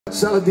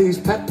Selling these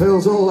pet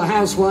pills, all the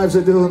housewives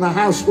are doing the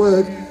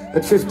housework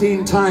at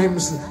 15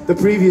 times the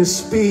previous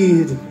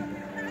speed.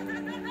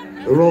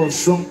 They're all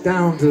shrunk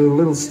down to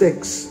little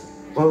sticks,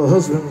 while the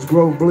husbands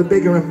grow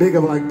bigger and bigger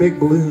like big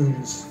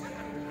balloons.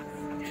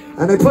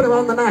 And they put him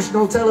on the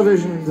national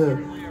television to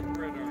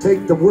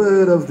take the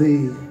word of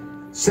the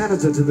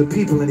senator to the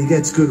people, and he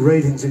gets good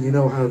ratings, and you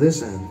know how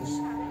this ends.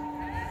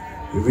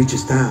 He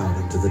reaches down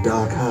into the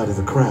dark heart of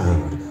the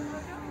crowd,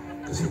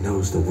 because he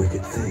knows the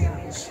wicked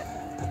things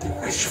that they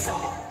wish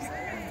for,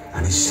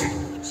 and he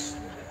sings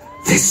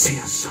this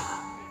here song.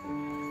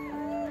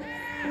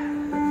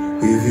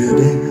 If you're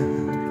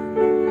down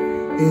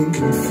and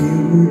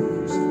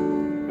confused,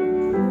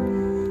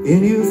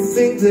 and you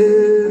think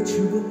that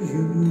you've been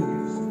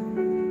used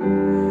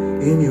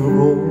in your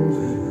own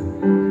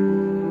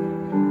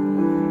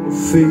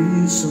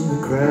face in the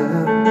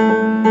crowd,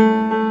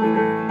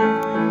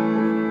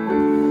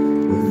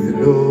 well, you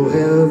know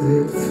how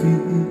it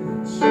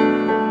feels.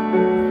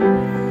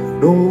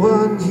 No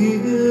one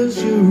hears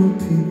your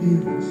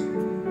appeals,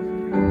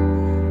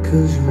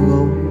 'cause you're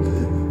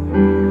lonely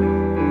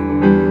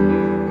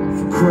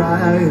for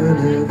crying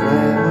out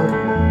loud.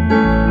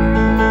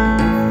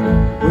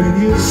 When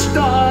you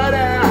start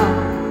out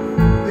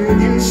and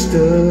you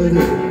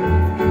study,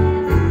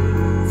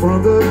 from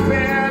the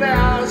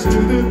penthouse to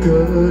the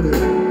gutter,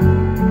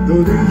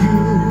 though the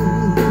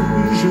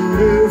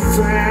usually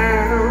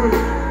found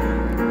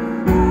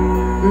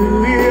in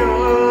the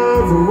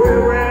other way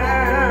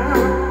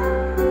around.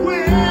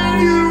 When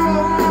you're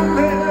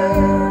only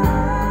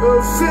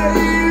a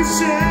face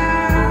in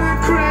the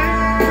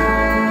crowd,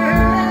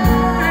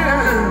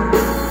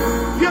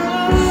 you're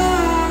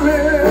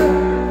only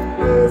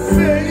a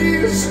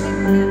face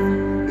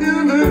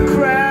in the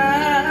crowd.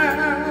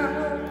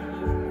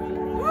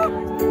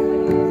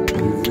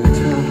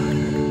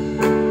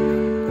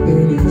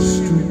 And you're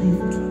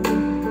stooped,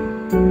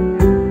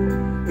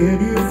 and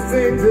you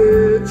think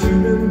that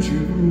you've been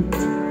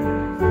duped,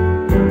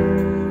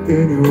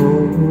 and you're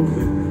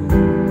only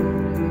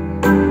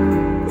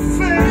a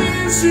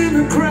face in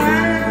the crowd.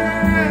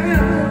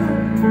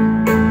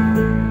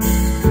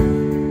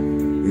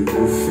 If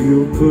you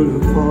feel put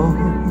upon,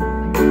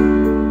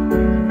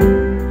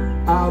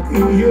 I'll be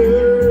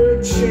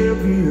your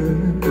champion,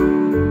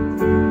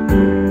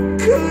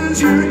 'cause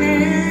you're angry.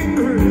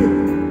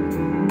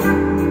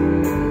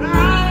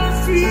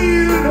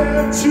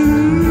 Too.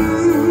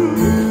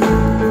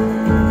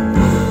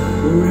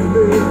 When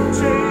they're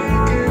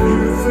taking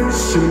you for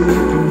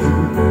shaking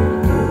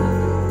you,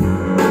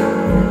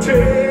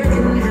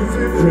 taking you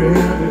for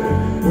granted,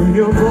 when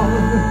your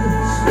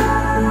voice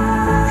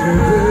can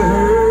be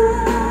heard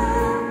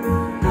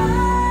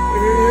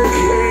and you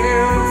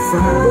can't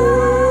find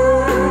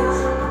words,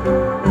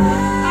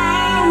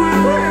 I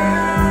will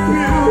help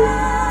you.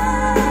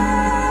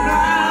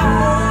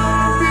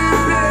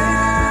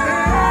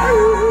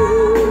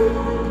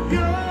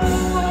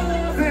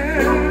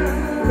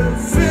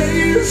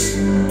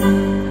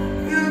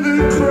 In the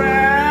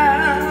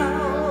crowd,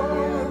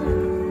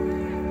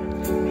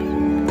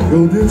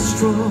 you'll be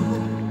strong,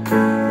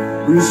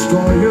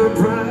 restore your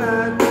pride.